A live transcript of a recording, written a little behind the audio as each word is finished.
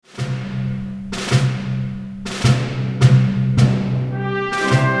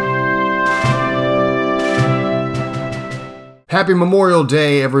Happy Memorial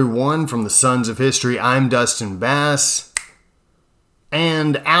Day, everyone, from the Sons of History. I'm Dustin Bass.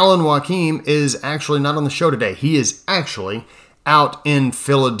 And Alan Joachim is actually not on the show today. He is actually out in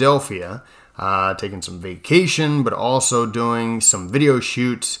Philadelphia, taking some vacation, but also doing some video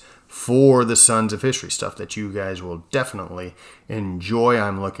shoots for the Sons of History, stuff that you guys will definitely enjoy.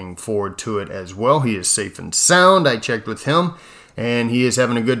 I'm looking forward to it as well. He is safe and sound. I checked with him, and he is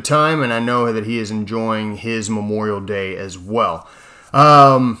having a good time, and I know that he is enjoying his Memorial Day as well.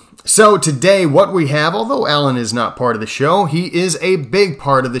 So today, what we have, although Alan is not part of the show, he is a big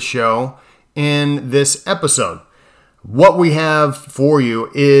part of the show in this episode. What we have for you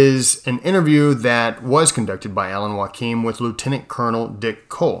is an interview that was conducted by Alan Joachim with Lieutenant Colonel Dick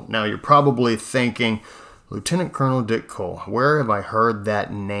Cole. Now, you're probably thinking, Lieutenant Colonel Dick Cole, where have I heard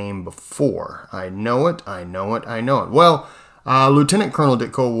that name before? I know it. Well, Lieutenant Colonel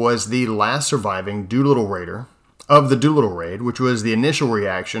Dick Cole was the last surviving Doolittle Raider of the Doolittle Raid, which was the initial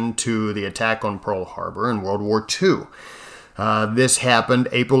reaction to the attack on Pearl Harbor in World War II. This happened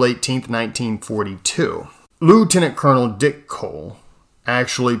April 18th, 1942. Lieutenant Colonel Dick Cole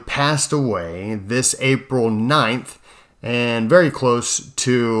actually passed away this April 9th, and very close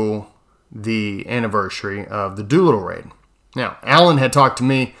to the anniversary of the Doolittle Raid. Now, Alan had talked to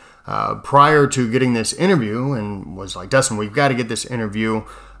me prior to getting this interview and was like, Dustin, we've got to get this interview.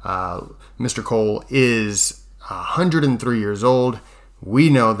 Mr. Cole is 103 years old. We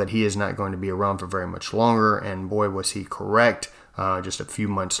know that he is not going to be around for very much longer, and boy, was he correct. Just a few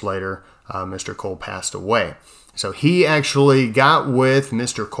months later, Mr. Cole passed away. So he actually got with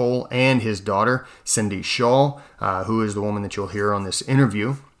Mr. Cole and his daughter, Cindy Shaw, who is the woman that you'll hear on this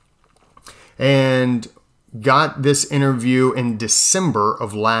interview, and got this interview in December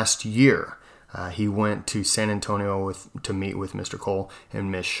of last year. He went to San Antonio to meet with Mr. Cole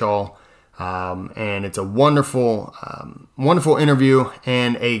and Miss Shaw. And it's a wonderful, wonderful interview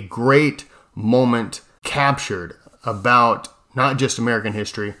and a great moment captured about not just American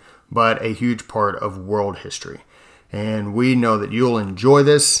history, but a huge part of world history. And we know that you'll enjoy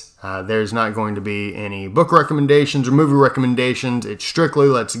this. There's not going to be any book recommendations or movie recommendations. It's strictly,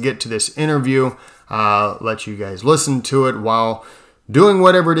 let's get to this interview, let you guys listen to it while doing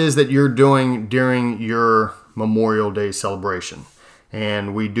whatever it is that you're doing during your Memorial Day celebration.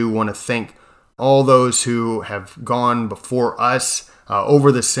 And we do want to thank all those who have gone before us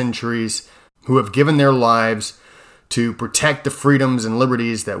over the centuries, who have given their lives to protect the freedoms and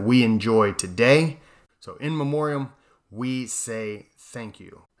liberties that we enjoy today. So in memoriam, we say thank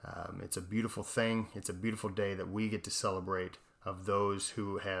you. It's a beautiful thing. It's a beautiful day that we get to celebrate of those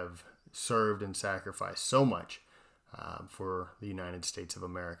who have served and sacrificed so much for the United States of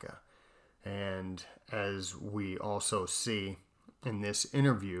America. And as we also see in this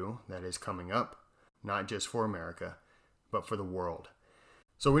interview that is coming up, not just for America, but for the world.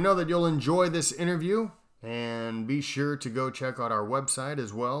 So we know that you'll enjoy this interview, and be sure to go check out our website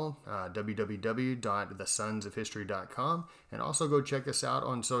as well, www.thesonsofhistory.com, and also go check us out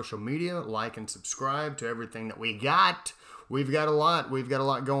on social media, like and subscribe to everything that we got. We've got a lot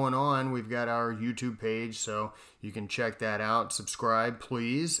going on. We've got our YouTube page, so you can check that out. Subscribe,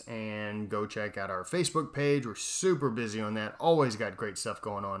 please, and go check out our Facebook page. We're super busy on that. Always got great stuff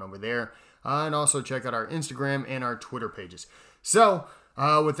going on over there. And also check out our Instagram and our Twitter pages. So,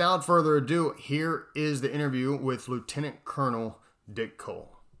 without further ado, here is the interview with Lieutenant Colonel Dick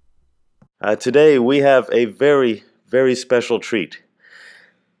Cole. Today we have a very, very special treat.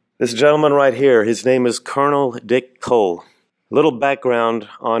 This gentleman right here, his name is Colonel Dick Cole. A little background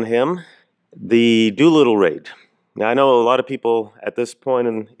on him, the Doolittle Raid. Now, I know a lot of people at this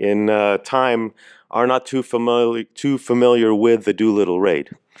point in time are not too familiar with the Doolittle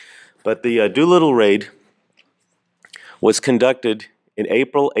Raid. But the Doolittle Raid was conducted in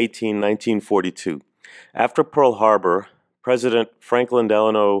April 18, 1942. After Pearl Harbor, President Franklin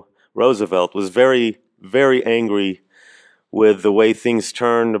Delano Roosevelt was very, very angry with the way things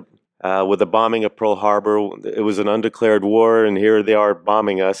turned with the bombing of Pearl Harbor. It was an undeclared war, and here they are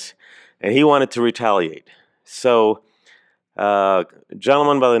bombing us. And he wanted to retaliate. So a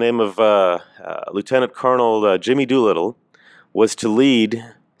gentleman by the name of Lieutenant Colonel Jimmy Doolittle was to lead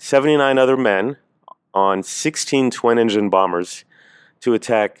 79 other men on 16 twin-engine bombers to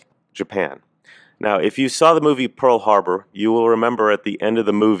attack Japan. Now, if you saw the movie Pearl Harbor, you will remember at the end of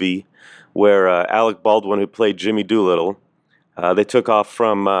the movie where Alec Baldwin, who played Jimmy Doolittle, they took off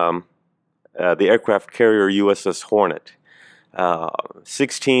from the aircraft carrier USS Hornet.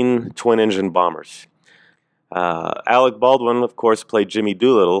 16 twin-engine bombers. Alec Baldwin, of course, played Jimmy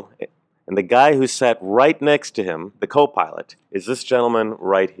Doolittle, and the guy who sat right next to him, the co-pilot, is this gentleman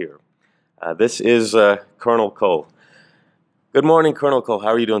right here. This is Colonel Cole. Good morning, Colonel Cole. How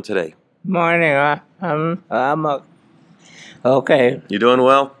are you doing today? Morning. Okay. You doing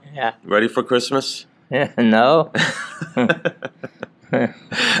well? Yeah. Ready for Christmas? No.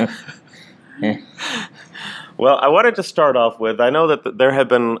 Well, I wanted to start off with. I know that there have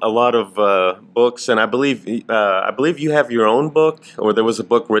been a lot of books, and I believe you have your own book, or there was a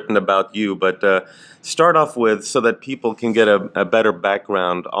book written about you. But start off with so that people can get a better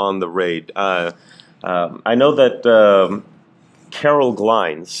background on the raid. I know that Carol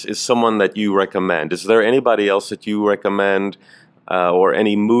Glines is someone that you recommend. Is there anybody else that you recommend, or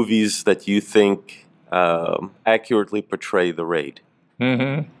any movies that you think accurately portray the raid?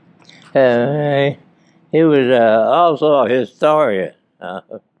 Mm-hmm. He was also a historian. I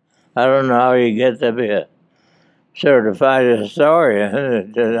don't know how you get to be a certified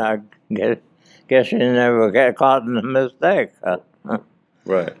historian. I guess you never get caught in a mistake.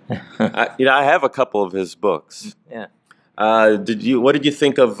 Right. I have a couple of his books. Yeah. What did you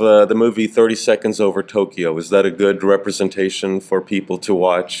think of the movie 30 Seconds Over Tokyo? Is that a good representation for people to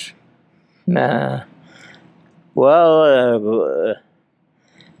watch? Well,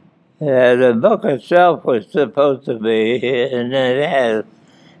 the book itself was supposed to be, and it has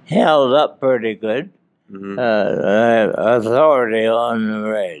held up pretty good. Mm-hmm. Authority on the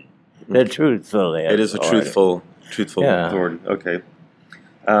raid. The truthfully. It is a truthful Yeah. authority. Okay.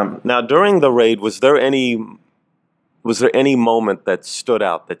 Now, during the raid, was there any moment that stood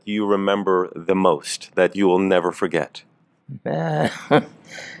out that you remember the most that you will never forget? I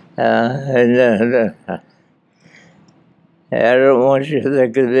don't want you to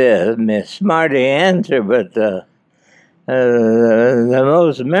think of this smarty answer, but the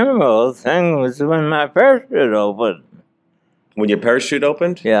most memorable thing was when my parachute opened. When your parachute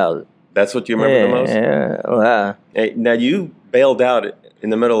opened? Yeah. That's what you remember the most? Yeah. Well. Hey, now, you bailed out in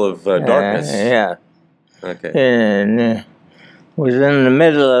the middle of darkness. Yeah. Okay. And was in the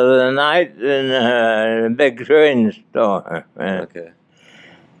middle of the night in a big rainstorm. Okay.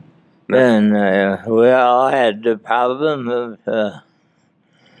 And we all had the problem of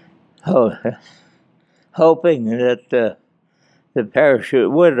hoping that the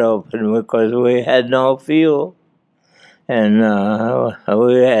parachute would open because we had no fuel, and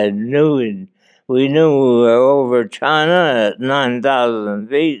we knew we were over China at 9,000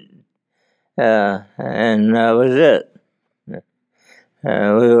 feet, and that was it. We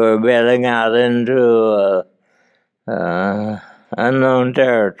were bailing out into unknown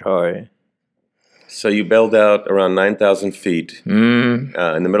territory. So you bailed out around 9,000 feet in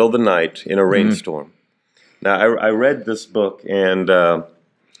the middle of the night in a rainstorm. Now, I read this book, and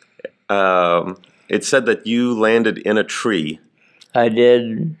it said that you landed in a tree. I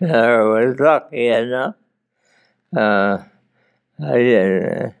did. I was lucky enough. I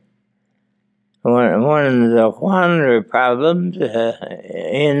did. One of the quandary problems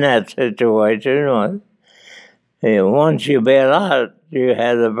in that situation was once you bail out, you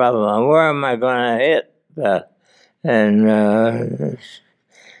have the problem, where am I going to hit? And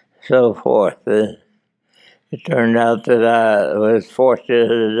so forth. It turned out that I was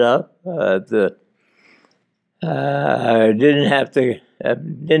fortunate enough that I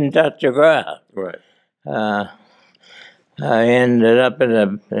didn't touch the ground. Right. I ended up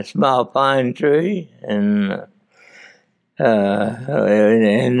in a small pine tree, and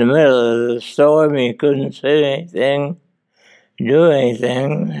in the middle of the storm, you couldn't see anything, do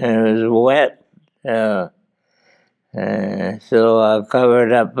anything. It was wet, so I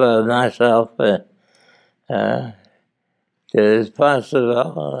covered up myself as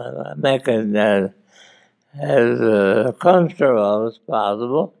possible, make it as comfortable as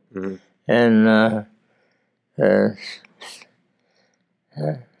possible, and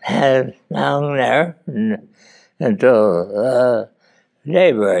had hung there until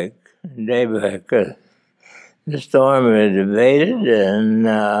daybreak. The storm had abated, and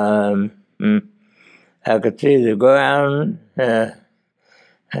I could see the ground.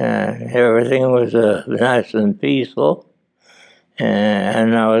 Everything was nice and peaceful,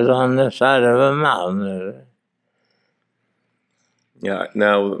 and I was on the side of a mountain. Yeah.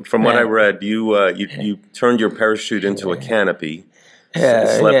 Now, from what I read, you turned your parachute into a canopy,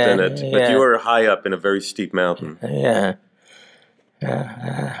 slept in it, but you were high up in a very steep mountain. Yeah.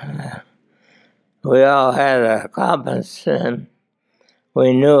 We all had a compass, and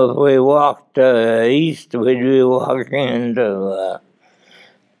we knew if we walked east, we'd be walking into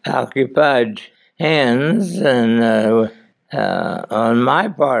occupied hands, and on my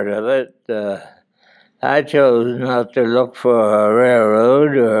part of it, I chose not to look for a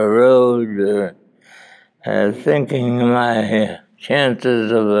railroad or a road, thinking my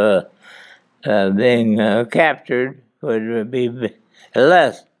chances of being captured would be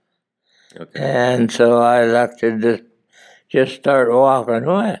less. Okay. And so I elected to just start walking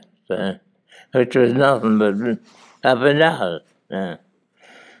west, which was nothing but up and down.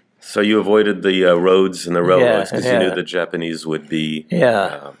 So you avoided the roads and the railroads because you knew yeah. the Japanese would be.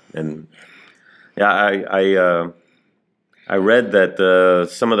 Yeah. And yeah, I read that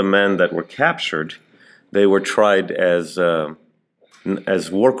some of the men that were captured, they were tried as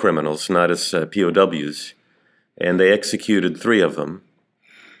war criminals, not as POWs, and they executed 3 of them.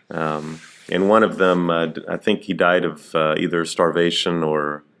 And one of them, I think he died of either starvation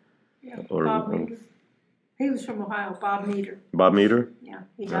or Bob Meter. He was from Ohio, Bob Meter. Bob Meter? Yeah,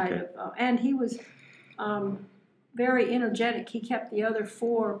 he died Okay. of, and he was very energetic. He kept the other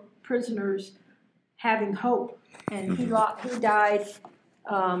 4 prisoners having hope, and he died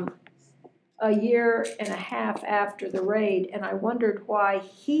a year and a half after the raid, and I wondered why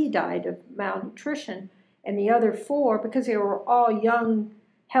he died of malnutrition, and the other 4, because they were all young,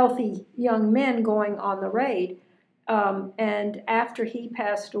 healthy young men going on the raid, and after he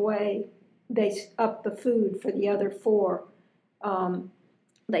passed away, they upped the food for the other 4.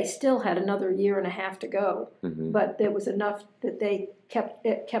 They still had another year and a half to go, but there was enough that they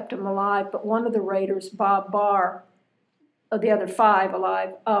kept them alive. But one of the raiders, Bob Barr, the other 5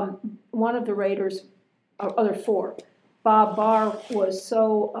 alive, one of the raiders, other 4, Bob Barr was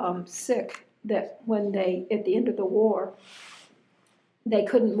so sick that when at the end of the war, they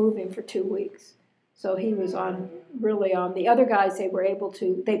couldn't move him for 2 weeks. So he was really on. The other guys, they were able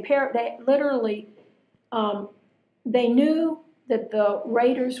to, they literally, they knew that the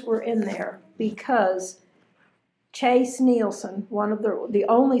raiders were in there because Chase Nielsen, one of the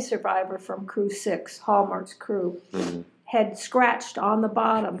only survivor from Crew 6, Hallmark's crew, had scratched on the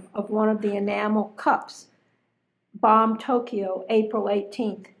bottom of one of the enamel cups, "Bomb Tokyo, April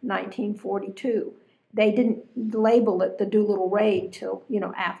 18th, 1942. They didn't label it the Doolittle raid till,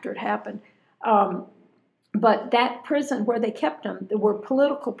 after it happened. But that prison where they kept them, there were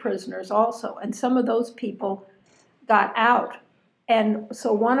political prisoners also, and some of those people got out. And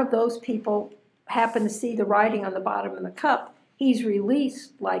so one of those people happened to see the writing on the bottom of the cup. He's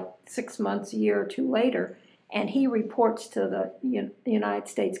released like 6 months, a year or 2 later, and he reports to the United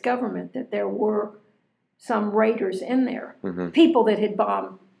States government that there were some raiders in there, people that had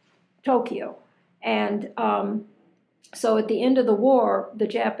bombed Tokyo. And so at the end of the war, the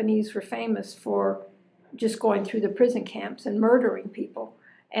Japanese were famous for just going through the prison camps and murdering people.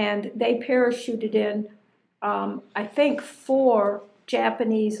 And they parachuted in, I think, 4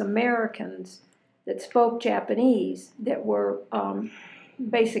 Japanese Americans that spoke Japanese that were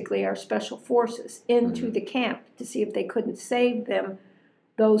basically our special forces into the camp to see if they couldn't save them,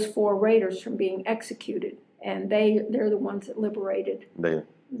 those 4 raiders, from being executed. And they're the ones that liberated the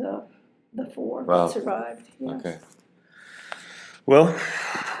 4 that survived. Yes. Okay. Well,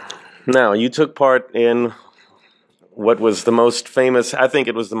 now you took part in what was the most famous, I think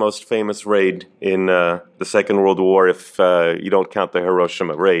it was the most famous raid in the Second World War, if you don't count the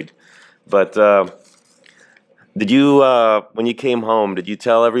Hiroshima raid. But did you, when you came home, did you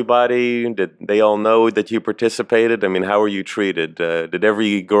tell everybody? Did they all know that you participated? I mean, how were you treated? Did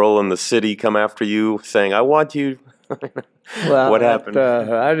every girl in the city come after you saying, "I want you"? Well, what happened?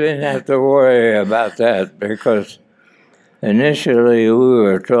 I didn't have to worry about that because initially we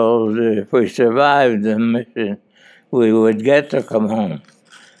were told that if we survived the mission, we would get to come home.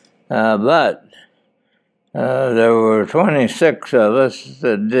 But there were 26 of us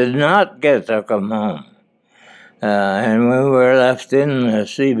that did not get to come home. And we were left in the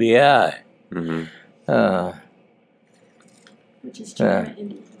CBI. Which is China,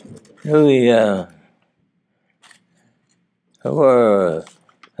 India. We were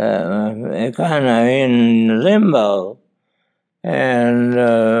kind of in limbo, and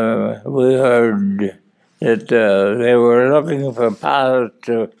we heard that they were looking for pilots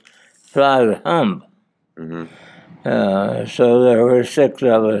to fly the hump. So there were 6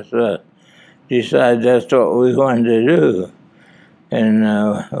 of us decided that's what we wanted to do. And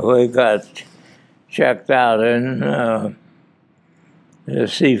we got checked out in the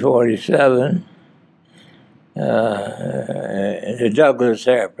C-47, the Douglas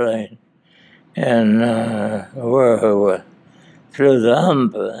airplane, and we through the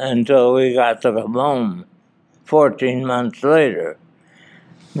hump until we got to come home 14 months later.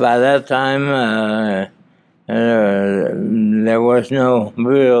 By that time, there was no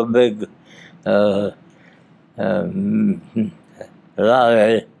real big, a lot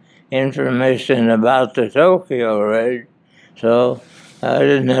of information about the Tokyo raid, so I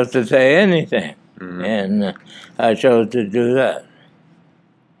didn't have to say anything, and I chose to do that.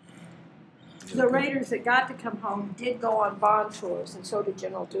 the raiders that got to come home did go on bond tours, and so did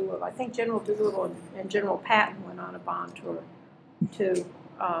General Doolittle. I think General Doolittle and General Patton went on a bond tour too.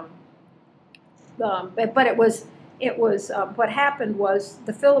 But what happened was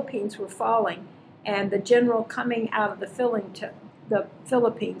the Philippines were falling, and the general coming out of the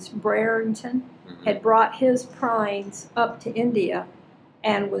Philippines, Brereton, had brought his planes up to India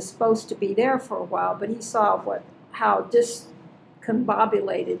and was supposed to be there for a while, but he saw how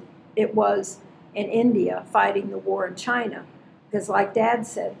discombobulated it was in India fighting the war in China. Because like Dad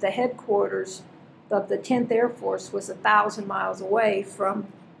said, the headquarters of the 10th Air Force was 1,000 miles away from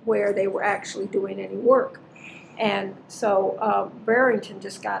where they were actually doing any work. And so Barrington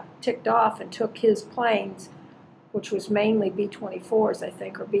just got ticked off and took his planes, which was mainly B-24s, I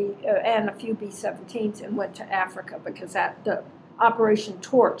think, and a few B-17s, and went to Africa because the Operation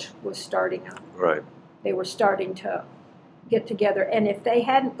Torch was starting up. Right. They were starting to get together, and if they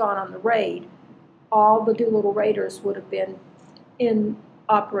hadn't gone on the raid, all the Doolittle Raiders would have been in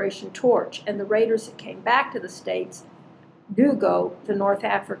Operation Torch, and the Raiders that came back to the States do go to North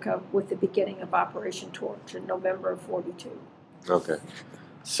Africa with the beginning of Operation Torch in November of 42. Okay.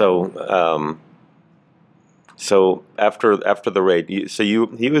 So, so after the raid, he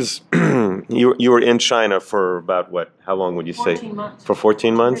was you were in China for about what? How long would you say? 14 months. For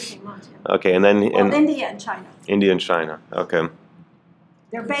 14 months? 15 months, yeah. Okay, and then India and China. India and China. Okay.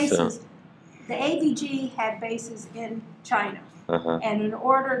 Their bases, the AVG had bases in China. Uh-huh. And in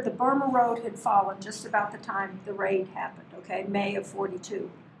order, the Burma Road had fallen just about the time the raid happened, okay, May of 42.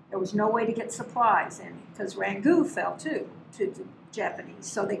 There was no way to get supplies in because Rangoon fell too to the Japanese.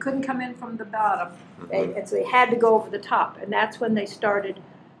 So they couldn't come in from the bottom. And so they had to go over the top. And that's when they started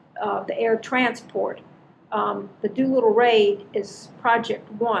the air transport. The Doolittle Raid is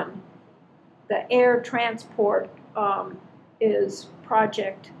Project 1. The air transport is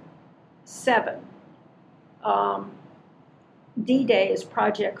Project 7. D-Day is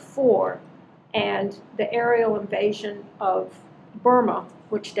Project 4, and the aerial invasion of Burma,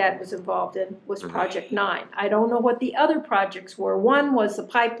 which Dad was involved in, was Project 9. I don't know what the other projects were. One was the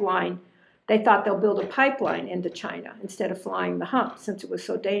pipeline. They thought they'll build a pipeline into China instead of flying the hump since it was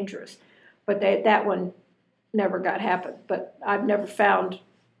so dangerous. But that one never got happened. But I've never found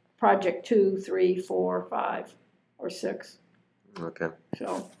Project 2, 3, 4, 5, or 6. Okay.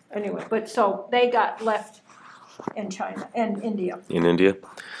 So anyway, so they got left in China and India. In India.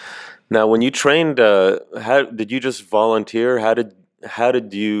 Now, when you trained, how did you just volunteer? How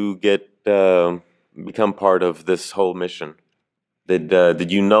did you get become part of this whole mission? Did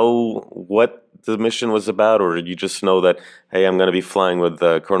you know what the mission was about, or did you just know that, hey, I'm going to be flying with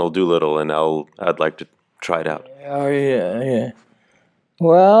Colonel Doolittle, and I'd like to try it out? Oh yeah.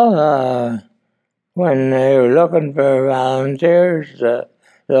 Well, when they were looking for volunteers, the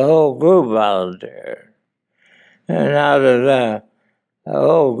whole group volunteered. And out of the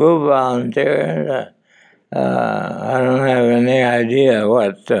whole group volunteered, I don't have any idea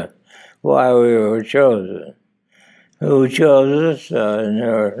why we were chosen. Who chose us,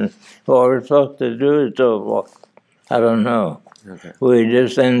 and what we're supposed to do, and so forth. I don't know. Okay. We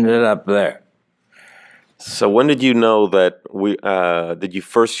just ended up there. So when did you know that did you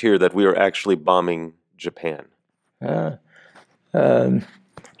first hear that we were actually bombing Japan? 2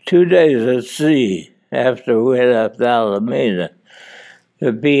 days at sea after we left Alameda,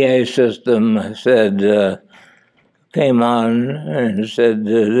 the PA system came on and said,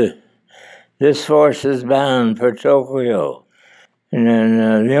 this force is bound for Tokyo. And then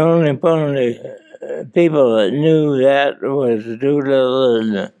the only people that knew that was Doolittle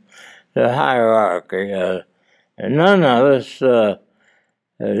and the hierarchy. And none of us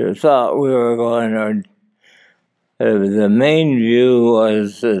thought we were going to. The main view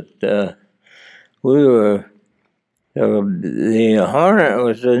was that the Hornet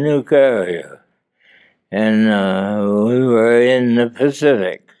was the new carrier, and we were in the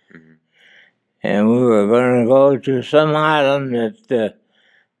Pacific. And we were going to go to some island that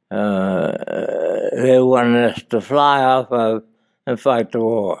they wanted us to fly off of and fight the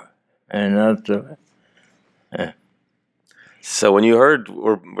war. And that's So when you heard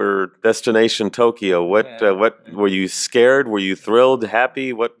we're destination Tokyo, what were you scared? Were you thrilled?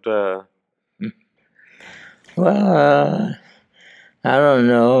 Happy? What? Well, I don't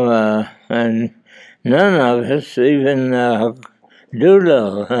know, and none of us, even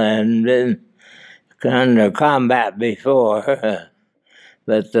Doolittle, had been under combat before,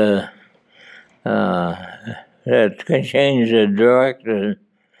 but that can change the direction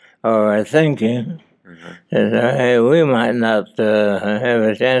or our thinking. Hey, we might not have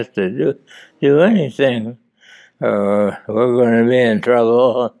a chance to do anything, or we're going to be in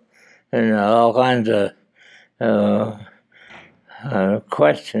trouble, and all kinds of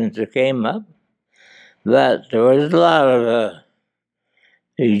questions that came up. But there was a lot of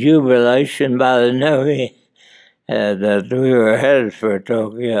jubilation by the Navy that we were headed for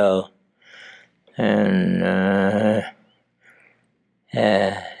Tokyo. And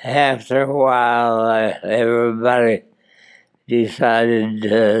after a while, everybody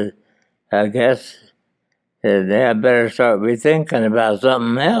decided, I guess, that they better start be thinking about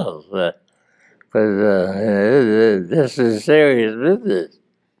something else, because this is serious business.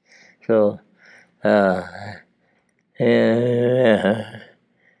 So,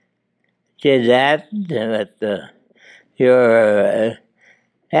 did that, but you're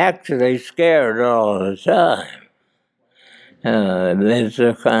actually scared all the time. It's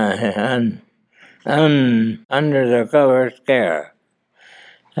a kind of under the cover scare.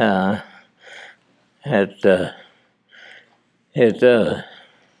 It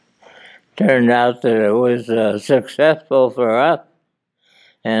turned out that it was successful for us,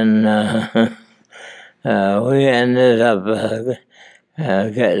 and we ended up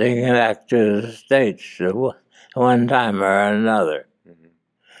getting back to the States one time or another.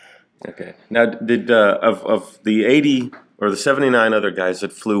 Okay. Now, did of the 80 or the 79 other guys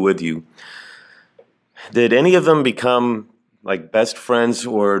that flew with you, did any of them become like best friends,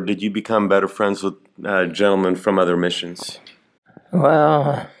 or did you become better friends with gentlemen from other missions?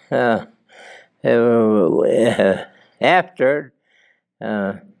 Well, after,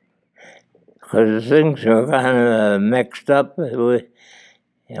 because things were kind of mixed up, we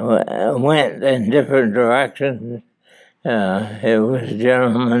went in different directions. It was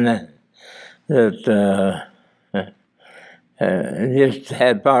gentlemen that just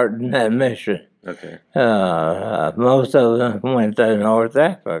had part in that mission. Okay. Most of them went to North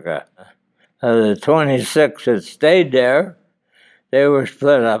Africa. The 26 that stayed there, they were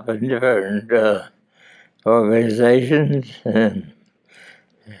split up in different organizations and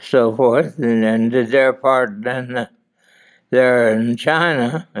so forth, and then did their part then there in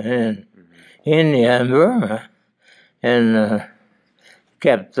China and India and Burma, and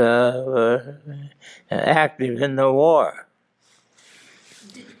kept active in the war.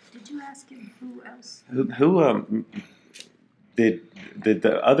 Did you ask him who else? Who did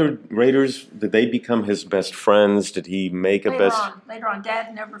the other Raiders, did they become his best friends? Did he make a best? Later on,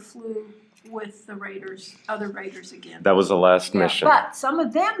 Dad never flew with the other Raiders again. That was the last mission. But some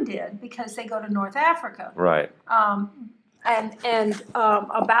of them did because they go to North Africa. Right. And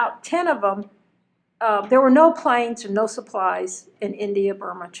about 10 of them, there were no planes or no supplies in India,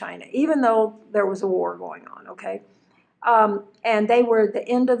 Burma, China, even though there was a war going on, okay? And they were the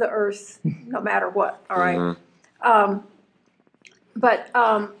end of the earth no matter what, all right? Mm-hmm. But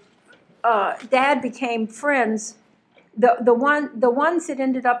Dad became friends. The ones that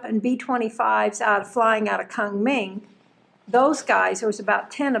ended up in B-25s flying out of Kunming, those guys, there was about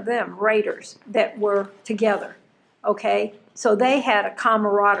 10 of them, Raiders, that were together, okay? So they had a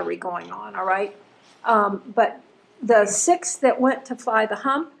camaraderie going on, all right? But the 6 that went to fly the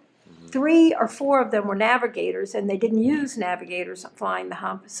hump, 3 or 4 of them were navigators, and they didn't use navigators flying the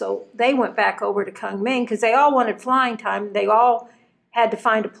hump. So they went back over to Kunming because they all wanted flying time. They all had to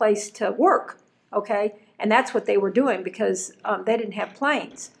find a place to work, okay? And that's what they were doing because they didn't have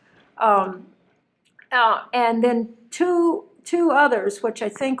planes. And then two others, which I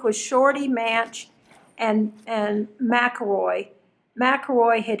think was Shorty, Manch, and McElroy.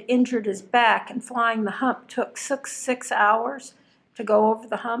 McElroy had injured his back, and flying the hump took six hours to go over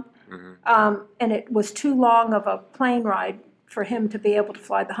the hump. Mm-hmm. And it was too long of a plane ride for him to be able to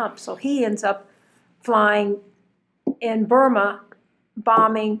fly the hump. So he ends up flying in Burma,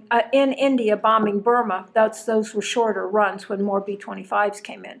 bombing, in India, bombing Burma. Those were shorter runs when more B-25s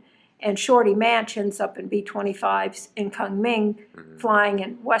came in. And Shorty Manch ends up in B-25s in Kunming, mm-hmm. flying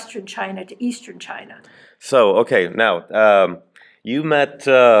in western China to eastern China. So, okay, now, you met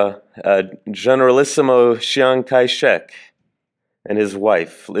Generalissimo Chiang Kai-shek and his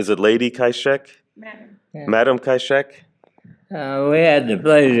wife. Is it Lady Kai-shek? Madam. Yeah. Madam Kai-shek? We had the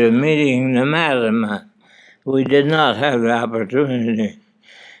pleasure of meeting the madam. We did not have the opportunity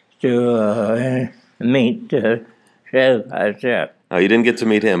to meet Chiang Kai-shek. Oh, you didn't get to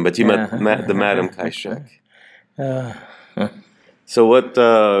meet him, but you met the Madam Kai-shek. So what?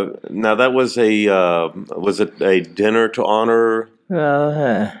 Now that was it a dinner to honor?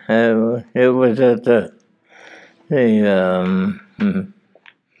 Well, it was at the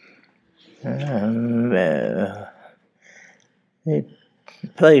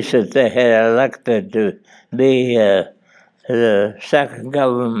place that they had elected to be the second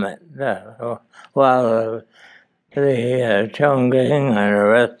government while the Chongqing and the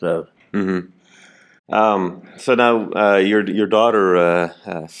rest of So now your daughter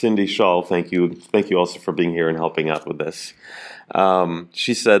Cindy Shaw, thank you also for being here and helping out with this.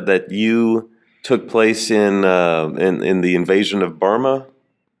 She said that you took place in the invasion of Burma.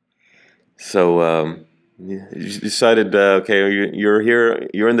 So you decided, okay, you're here,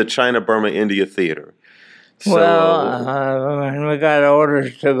 you're in the China-Burma-India theater. So, When we got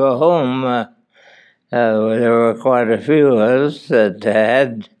orders to go home, there were quite a few of us that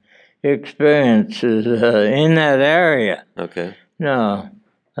had experiences in that area. okay. No,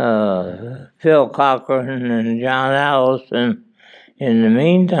 Phil Cochran and John Allison, in the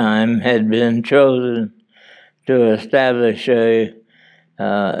meantime, had been chosen to establish a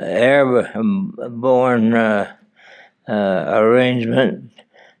airborne arrangement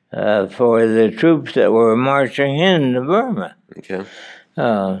for the troops that were marching into Burma. Okay.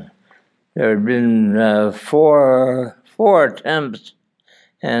 There had been four attempts,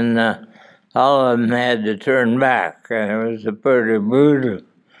 and all of them had to turn back. And it was a pretty brutal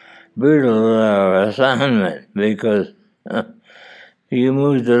assignment because you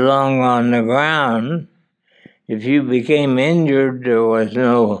moved along on the ground. If you became injured, there was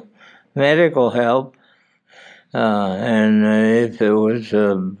no medical help, and if it was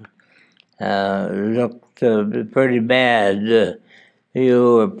looked pretty bad,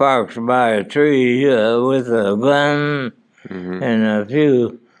 you were parked by a tree with a gun and a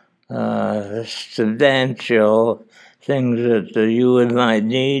few substantial things that you might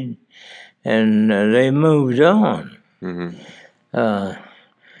need, and they moved on.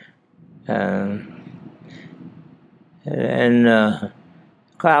 And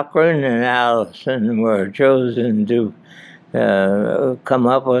Cochran and Allison were chosen to come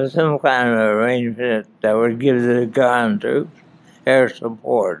up with some kind of arrangement that would give the ground troops air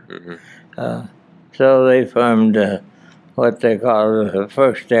support. So they formed what they call the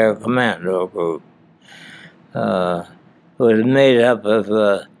First Air Commando Group. It was made up of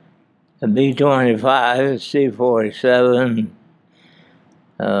B-25, C-47,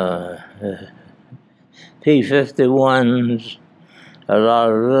 P-51s, a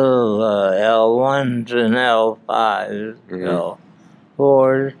lot of little L-1s and L-5s,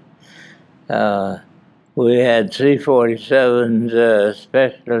 L-4s. We had C-47s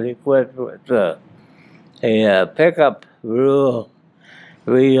specially equipped with a pickup reel,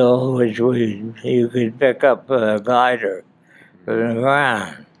 which you could pick up a glider from the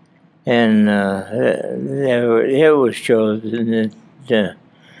ground. And it was chosen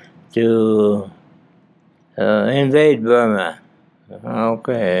to invade Burma.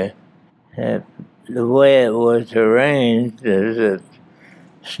 Okay. The way it was arranged is that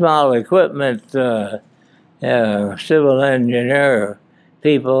small equipment, civil engineer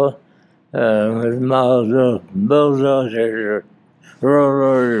people with bulldozers or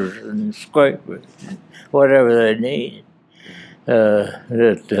rollers and scrapers, whatever they need, they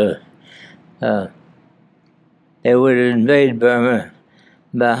would invade Burma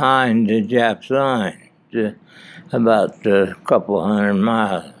behind the Japs' line, about a couple 100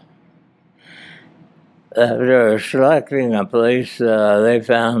 miles. After selecting a place, they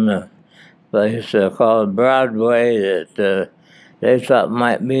found a place called Broadway that they thought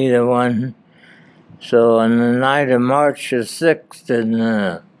might be the one. So on the night of March the 6th in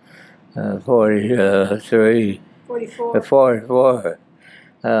 44,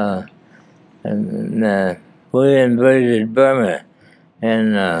 and we invaded Burma.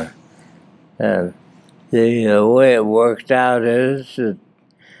 And the way it worked out is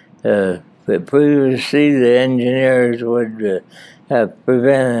that previously the engineers would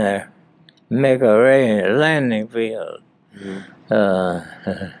make a landing field.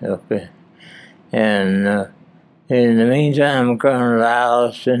 Okay. And in the meantime, Colonel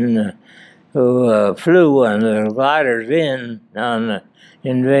Allison, who flew one of the gliders in on the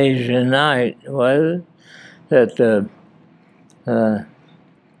invasion night, was that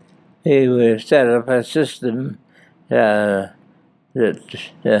he would set up a system that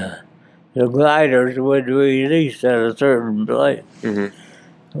the gliders would release at a certain place.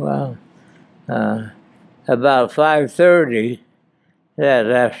 Well, about 5:30 that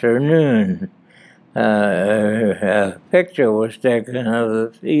afternoon, a picture was taken of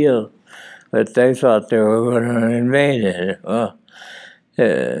the field, but they thought they were going to invade it. Well,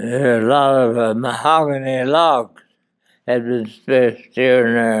 a lot of mahogany logs had been spaced here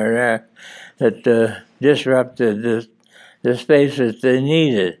and there that disrupted the space that they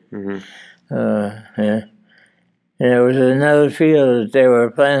needed. And there was another field that they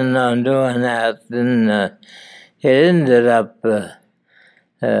were planning on doing that, and it ended up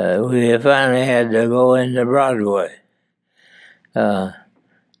we finally had to go into Broadway.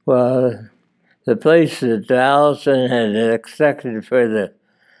 Well, the place that Allison had expected for the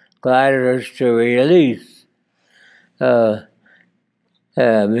gliders to release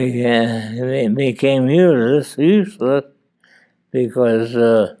became useless because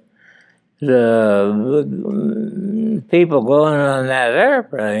the people going on that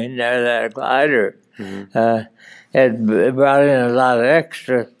airplane, that glider, had brought in a lot of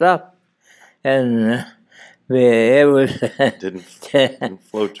extra stuff, and it was didn't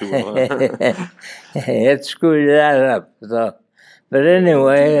flow too well. it screwed that up. So, but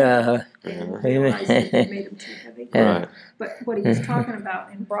anyway, They didn't realize it made them too heavy. Right. But what he was talking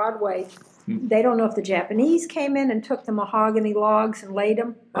about in Broadway, they don't know if the Japanese came in and took the mahogany logs and laid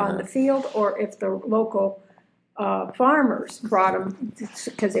them on the field, or if the local farmers brought them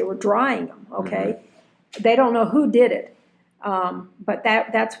because they were drying them. Okay, they don't know who did it, but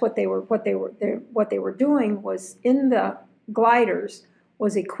that's what they were doing was in the gliders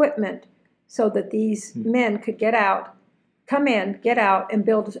was equipment so that these men could come in, get out, and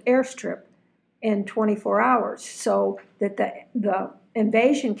build an airstrip in 24 hours so that the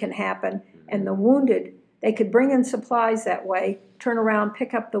invasion can happen and the wounded, they could bring in supplies that way, turn around,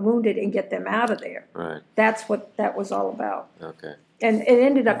 pick up the wounded, and get them out of there. Right. That's what that was all about. Okay. And it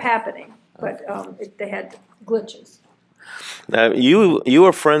ended up happening, but they had glitches. Now you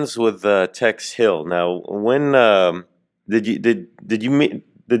were friends with Tex Hill. Now, when did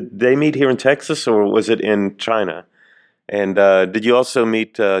they meet here in Texas, or was it in China? And did you also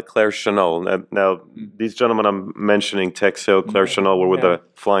meet Claire Chennault? Now, these gentlemen I'm mentioning, Tex Hill, Claire Chennault, were with the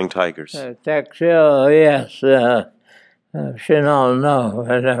Flying Tigers. Tex Hill, yes. Chennault, no,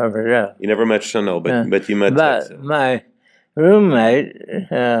 I never. You never met Chennault, but you met Tex Hill. But my roommate,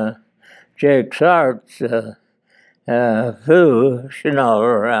 Jake Sartz, flew Chennault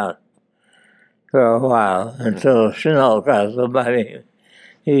around for a while until Chennault got somebody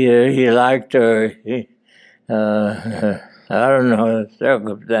he liked her. I don't know the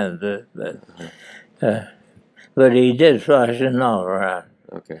circumstances, but he did fly Chennault around.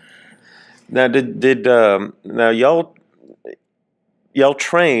 Okay. Now, now y'all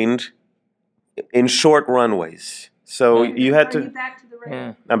trained in short runways, so you had to. Are you back to the raid?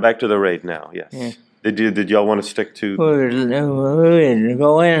 Yeah. I'm back to the raid now. Yes. Yeah. Did y'all want to stick to? We'd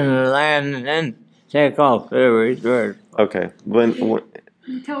go in and land and then take off every word. Okay.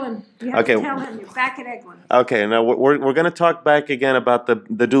 You tell him. You have to tell him you're back at Eglin. Okay. Now we're going to talk back again about the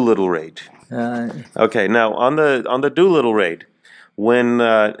Doolittle raid. Okay. Now on the Doolittle raid, when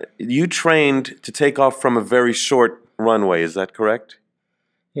you trained to take off from a very short runway, is that correct?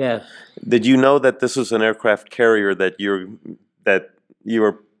 Yes. Did you know that this was an aircraft carrier that you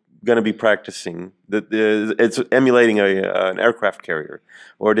were going to be practicing? That it's emulating an aircraft carrier,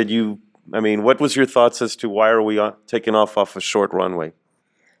 or did you? I mean, what was your thoughts as to why are we taking off a short runway?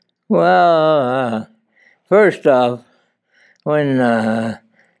 Well, first off, when the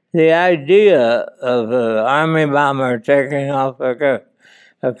idea of an Army bomber taking off a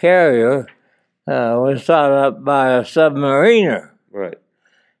carrier was thought up by a submariner. Right.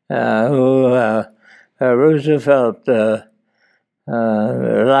 Who Roosevelt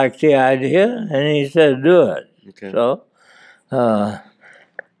liked the idea, and he said, do it. Okay. So,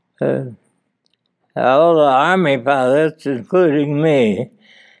 all the Army pilots, including me,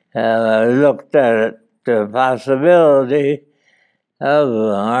 looked at the possibility of an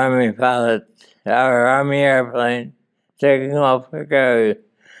Army pilot, our Army airplane, taking off a carrier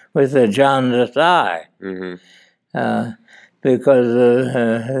with a jaundiced eye. Mm-hmm. Because of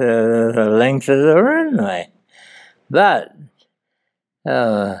the length of the runway. But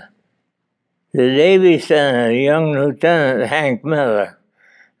the Navy sent a young Lieutenant Hank Miller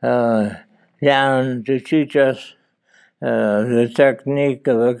down to teach us the technique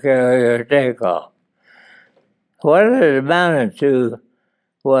of a carrier takeoff. What it amounted to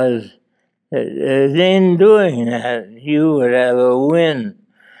was that in doing that, you would have a wind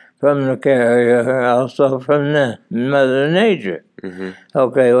from the carrier, also from the Mother Nature. Mm-hmm.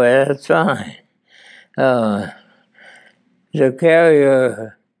 Okay, well, that's fine. The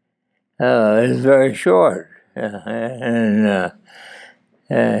carrier is very short, and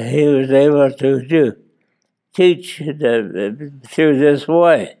he was able to teach through this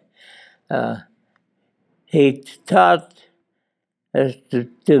way. He taught us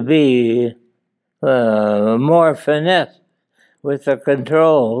to be more finesse with the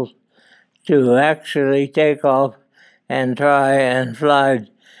controls to actually take off and try and fly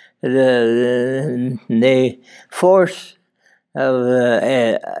the force of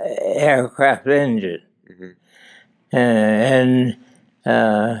the aircraft engine. Mm-hmm. And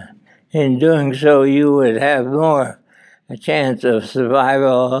in doing so, you would have more a chance of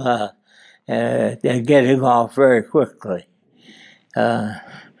survival and getting off very quickly. Then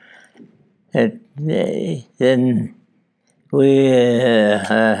we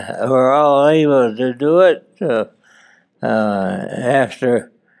were all able to do it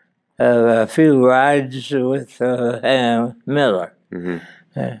after a few rides with Miller. Mm-hmm.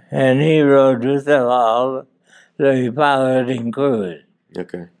 And he rode with all the piloting crews.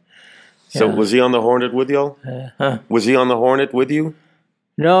 Okay. So Yeah. was he on the Hornet with y'all? Was he on the Hornet with you?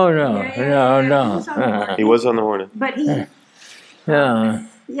 No. He was on the Hornet. He was on the Hornet. But he, Yeah.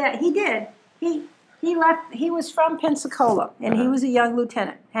 yeah, he did. He left. He was from Pensacola, and he was a young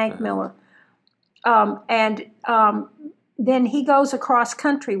lieutenant, Hank Miller. Then he goes across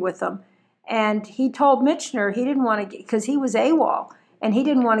country with them, and he told Michener he didn't want to get, because he was AWOL, and he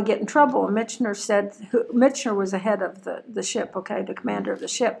didn't want to get in trouble. And Michener said, Michener was the head of the ship, okay, the commander of the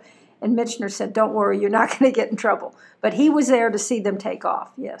ship. And Michener said, "Don't worry, you're not going to get in trouble." But he was there to see them take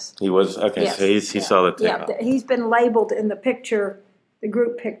off. Yes. He was okay. Yes. So he saw the takeoff. Yeah, he's been labeled in the picture, the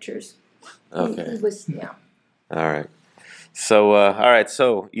group pictures. Okay. He was, yeah. All right. So all right.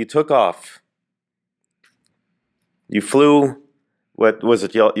 So you took off. You flew. What was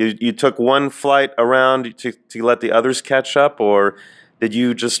it? You took one flight around to let the others catch up, or did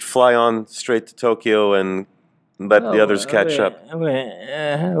you just fly on straight to Tokyo and let the others catch up?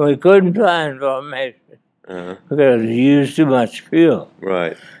 We couldn't fly in formation because we used too much fuel.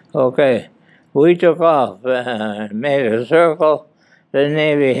 Right. Okay, we took off, made a circle. The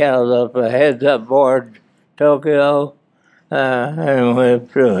Navy held up a heads-up board, Tokyo, and we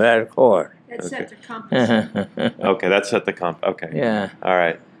flew that course. That set the compass. Okay, that set the comp. Okay. Yeah. All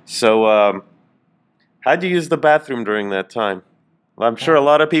right. So, how'd you use the bathroom during that time? Well, I'm sure a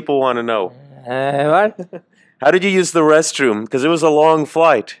lot of people want to know. What? How did you use the restroom? Because it was a long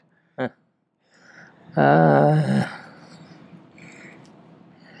flight. I've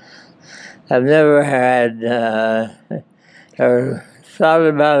never had or thought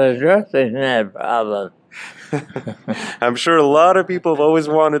about addressing that problem. I'm sure a lot of people have always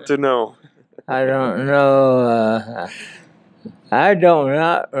wanted to know. I don't know. I do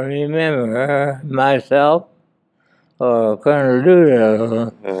not remember myself or Colonel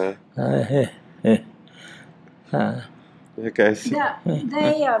Doolittle. Okay.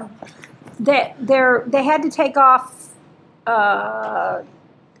 They had to take off 12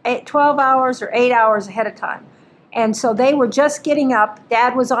 hours or 8 hours ahead of time. And so they were just getting up.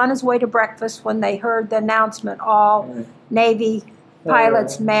 Dad was on his way to breakfast when they heard the announcement, all Navy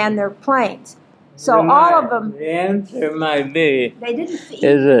pilots man their planes. So all of them. The answer might be. They didn't eat.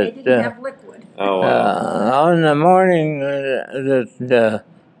 They didn't have liquid. Oh, wow. On the morning that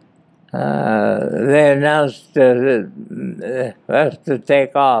they announced us to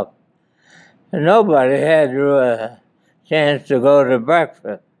take off, nobody had a chance to go to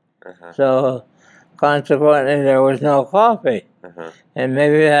breakfast. So consequently, there was no coffee. And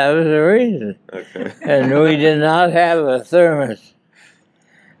maybe that was the reason. Okay. And we did not have a thermos.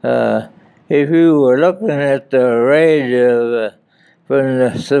 If you were looking at the raid from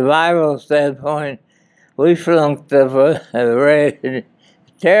the survival standpoint, we flunked the raid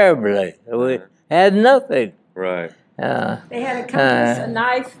terribly. We had nothing. Right. They had a compass, a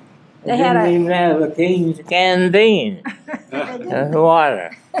knife. They didn't even have a King's canteen and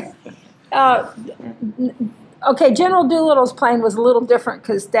water. Okay, General Doolittle's plane was a little different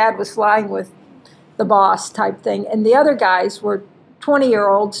because Dad was flying with the boss type thing, and the other guys were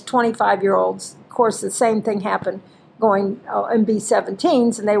 20-year-olds, 25-year-olds. Of course, the same thing happened going in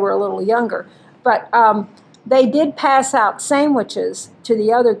B-17s, and they were a little younger. But they did pass out sandwiches to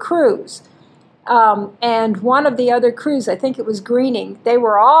the other crews. And one of the other crews, I think it was Greening, they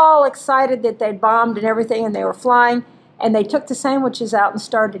were all excited that they'd bombed and everything, and they were flying, and they took the sandwiches out and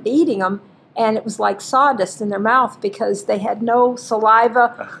started eating them, and it was like sawdust in their mouth because they had no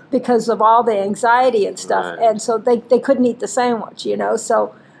saliva because of all the anxiety and stuff. Right. And so they couldn't eat the sandwich, you know.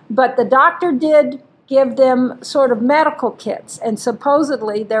 So, but the doctor did give them sort of medical kits, and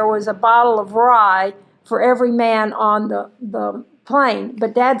supposedly there was a bottle of rye for every man on the plane.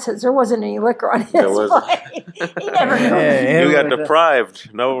 But Dad says there wasn't any liquor on his plane. He never knew. You got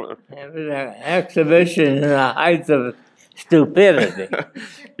deprived. No. It was an exhibition in the height of stupidity.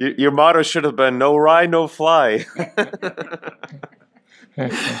 Your motto should have been "No rye, no fly."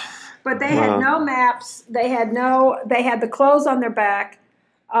 But they had no maps. They had the clothes on their back.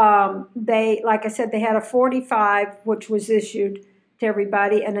 Like I said, they had a .45, which was issued to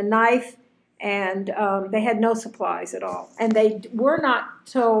everybody, and a knife, and they had no supplies at all. And they were not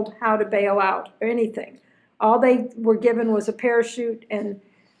told how to bail out or anything. All they were given was a parachute, and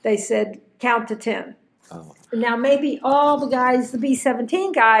they said, count to 10. Oh. Now, maybe all the guys, the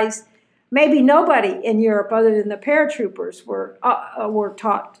B-17 guys, maybe nobody in Europe other than the paratroopers were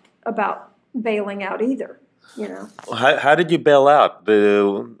taught about bailing out either, you know. How did you bail out?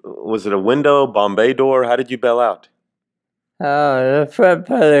 Was it a window, Bombay door? How did you bail out? The front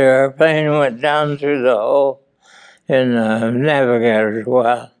part of the airplane went down through the hole in the navigator's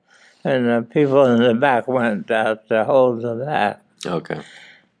well, and the people in the back went out to hold the back. Okay.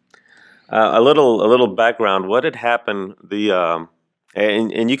 A little background. What had happened?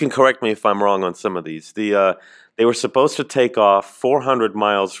 And you can correct me if I'm wrong on some of these. They were supposed to take off 400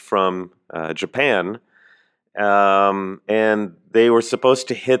 miles from Japan, and they were supposed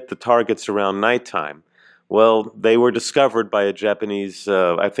to hit the targets around nighttime. Well, they were discovered by a Japanese,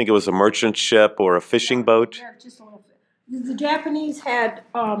 I think it was a merchant ship or a fishing boat. Yeah, just a little bit. The Japanese had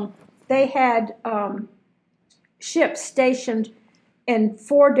ships stationed in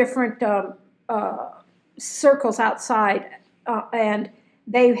 4 different circles outside, and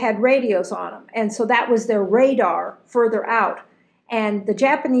they had radios on them, and so that was their radar further out. And the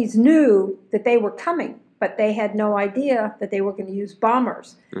Japanese knew that they were coming, but they had no idea that they were going to use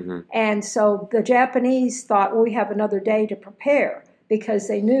bombers. Mm-hmm. And so the Japanese thought, well, we have another day to prepare, because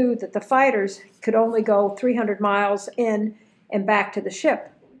they knew that the fighters could only go 300 miles in and back to the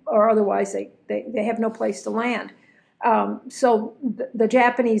ship, or otherwise they have no place to land. So the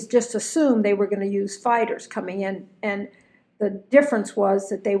Japanese just assumed they were going to use fighters coming in, and the difference was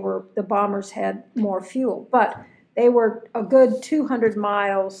that the bombers had more fuel, but they were a good 200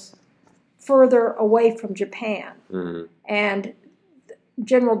 miles further away from Japan. Mm-hmm. And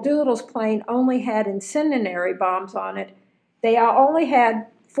General Doolittle's plane only had incendiary bombs on it. They only had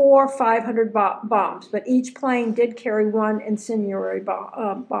 400 or 500 bombs, but each plane did carry 1 incendiary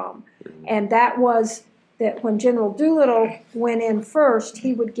bomb. Mm-hmm. And that was that when General Doolittle went in first,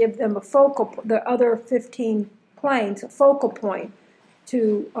 he would give them the other 15 planes, a focal point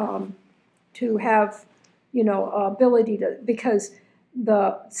to have, ability to, because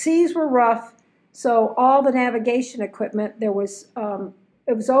the seas were rough, so all the navigation equipment, it was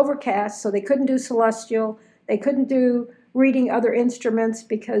overcast, so they couldn't do celestial, they couldn't do reading other instruments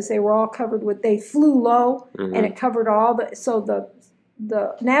because they were all covered they flew low, mm-hmm. and it covered so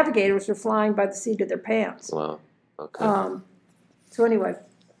the navigators were flying by the seat of their pants. Wow. Okay. So anyway.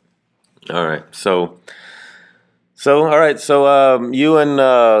 All right. So you and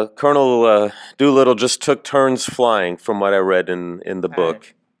Colonel Doolittle just took turns flying, from what I read in the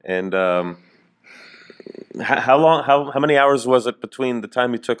book. And how many hours was it between the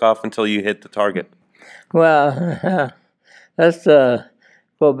time you took off until you hit the target? Well, let's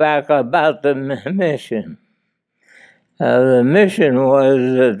go back about the mission. The mission was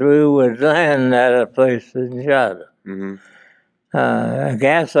that we would land at a place in China. Mm-hmm.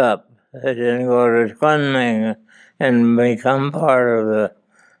 Gas up. It didn't go to Kunming and become part of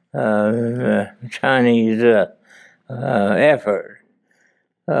the Chinese effort.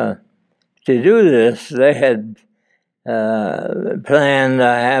 To do this, they had planned to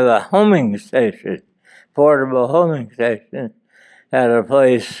have a homing station, portable homing station, at a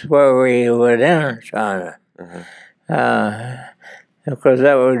place where we would enter China. Mm-hmm. Because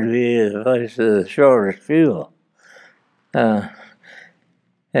that would be the place of the shortest fuel.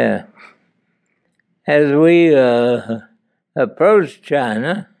 Yeah. As we approached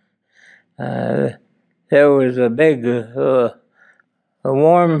China, there was a big a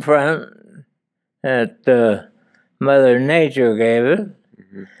warm front that Mother Nature gave us.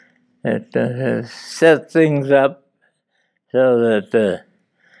 Mm-hmm. That set things up so that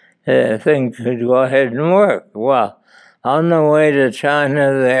things could go ahead and work. Well, on the way to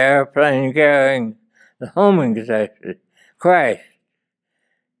China, the airplane carrying the homing station crashed,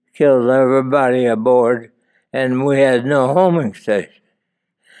 killed everybody aboard, and we had no homing station.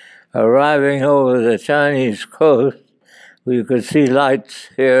 Arriving over the Chinese coast, we could see lights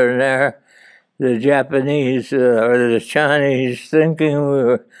here and there. The Japanese or the Chinese, thinking we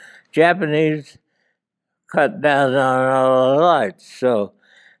were Japanese, cut down on all the lights. So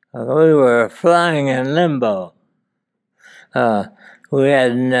we were flying in limbo. We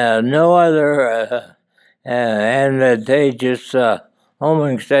had no other advantageous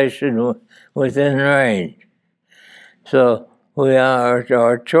homing station within range. So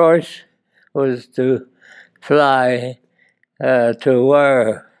our choice was to fly to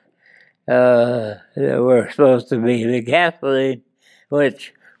where we're supposed to be, the gasoline,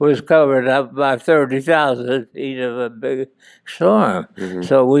 which was covered up by 30,000 feet of a big storm. Mm-hmm.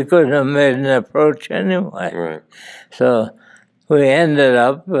 So we couldn't have made an approach anyway. Right. So we ended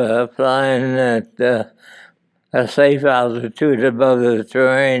up flying at a safe altitude above the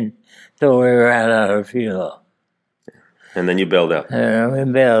terrain till we ran out of fuel. And then you bailed out. And we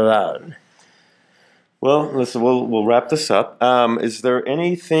bailed out. Well, listen, we'll wrap this up. Is there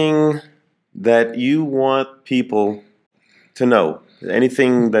anything that you want people to know?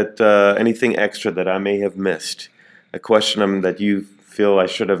 Anything extra that I may have missed? A question that you feel I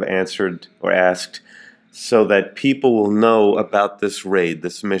should have answered or asked, so that people will know about this raid,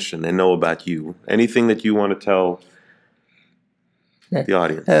 this mission, and know about you? Anything that you want to tell the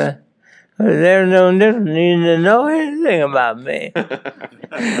audience? There's no need to know anything about me.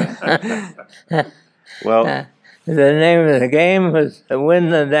 Well, the name of the game was to win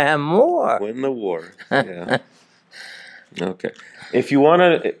the damn war. Win the war. Yeah. Okay. If you want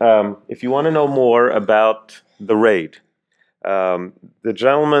to know more about the raid, the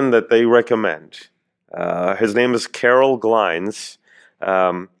gentleman that they recommend, his name is Carol Glines.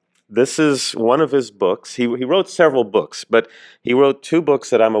 This is one of his books. He wrote several books, but he wrote two books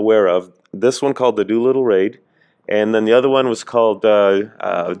that I'm aware of. This one called The Doolittle Raid, and then the other one was called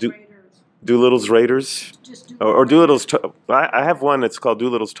Doolittle's Raiders, or Doolittle's. I have one that's called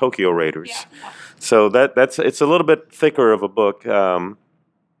Doolittle's Tokyo Raiders. Yeah. So it's a little bit thicker of a book.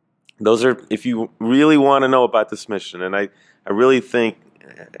 Those are, if you really want to know about this mission, and I really think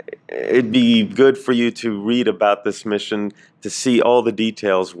it'd be good for you to read about this mission, to see all the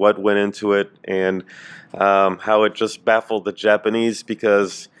details, what went into it, and how it just baffled the Japanese,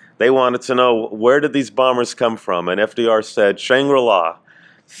 because they wanted to know, where did these bombers come from? And FDR said, Shangri-La.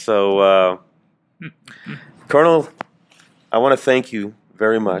 So, Colonel, I want to thank you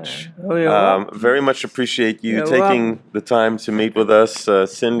very much. Very much appreciate you taking the time to meet with us.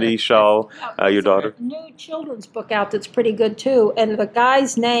 Cindy Shaw, your daughter. A new children's book out that's pretty good too, and the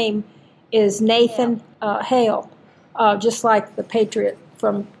guy's name is Nathan Hale, just like the Patriot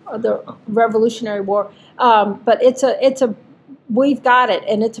from the Revolutionary War. But we've got it,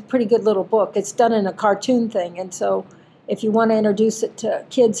 and it's a pretty good little book. It's done in a cartoon thing, and so if you want to introduce it to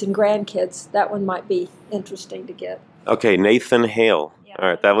kids and grandkids, that one might be interesting to get. Okay, Nathan Hale. Yeah. All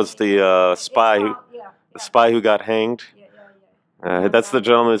right, that was the spy who got hanged. That's the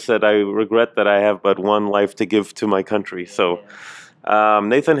gentleman who said, "I regret that I have but one life to give to my country." So,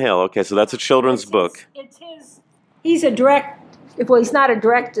 Nathan Hale. Okay, so that's a children's book. It's his. He's a direct. Well, he's not a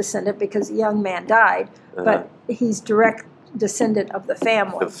direct descendant because the young man died, but he's direct descendant of the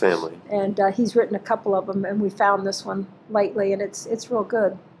family. The family. And he's written a couple of them, and we found this one lately, and it's real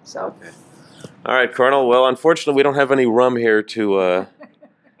good. So. Okay. All right, Colonel. Well, unfortunately, we don't have any rum here to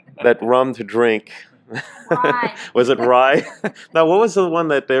that rum to drink. Rye. Was it rye? Now, what was the one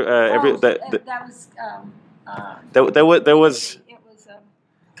that there? That was. It was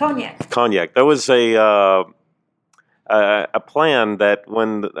cognac. Cognac. There was a plan that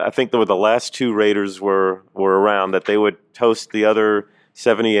when I think there were the last two raiders were around, that they would toast the other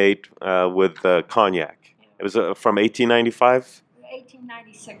 78 with cognac. It was from 1895.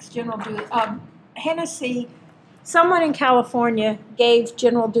 1896, General Doolittle. Hennessy, someone in California gave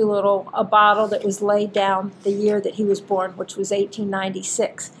General Doolittle a bottle that was laid down the year that he was born, which was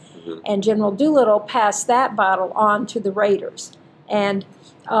 1896. Mm-hmm. And General Doolittle passed that bottle on to the raiders. And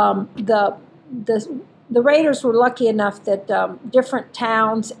the raiders were lucky enough that different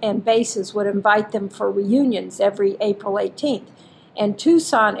towns and bases would invite them for reunions every April 18th. And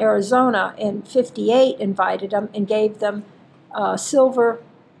Tucson, Arizona, in 58 invited them and gave them silver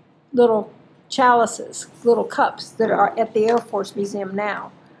little chalices, little cups that are at the Air Force Museum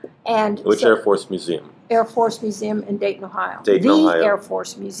now. And which Air Force Museum? Air Force Museum in Dayton, Ohio. Ohio. Air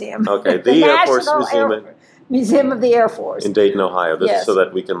Force Museum. Okay, the Air Force Museum. Museum of the Air Force. In Dayton, Ohio, yes. So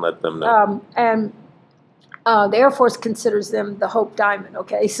that we can let them know. And the Air Force considers them the Hope Diamond,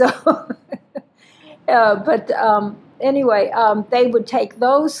 okay? So, anyway, they would take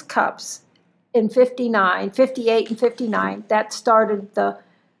those cups in 58 and 59. That started the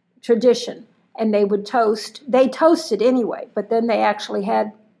tradition. And they would toast. They toasted anyway, but then they actually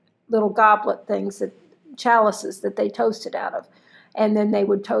had little goblet things, chalices that they toasted out of. And then they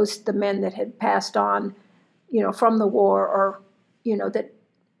would toast the men that had passed on, from the war, or, that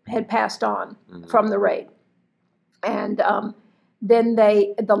had passed on from the raid. And then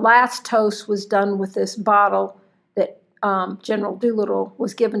the last toast was done with this bottle that General Doolittle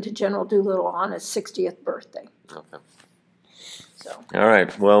was given to General Doolittle on his 60th birthday. Okay. So. All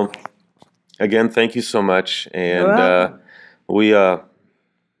right. Well, again, thank you so much. And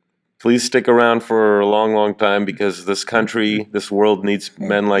please stick around for a long, long time, because this country, this world needs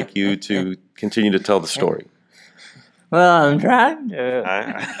men like you to continue to tell the story. Well, I'm trying to.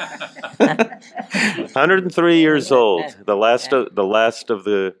 103 years old, the last of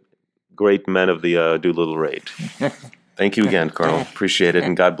the great men of the Doolittle raid. Thank you again, Colonel. Appreciate it,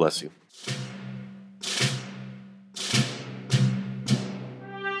 and God bless you.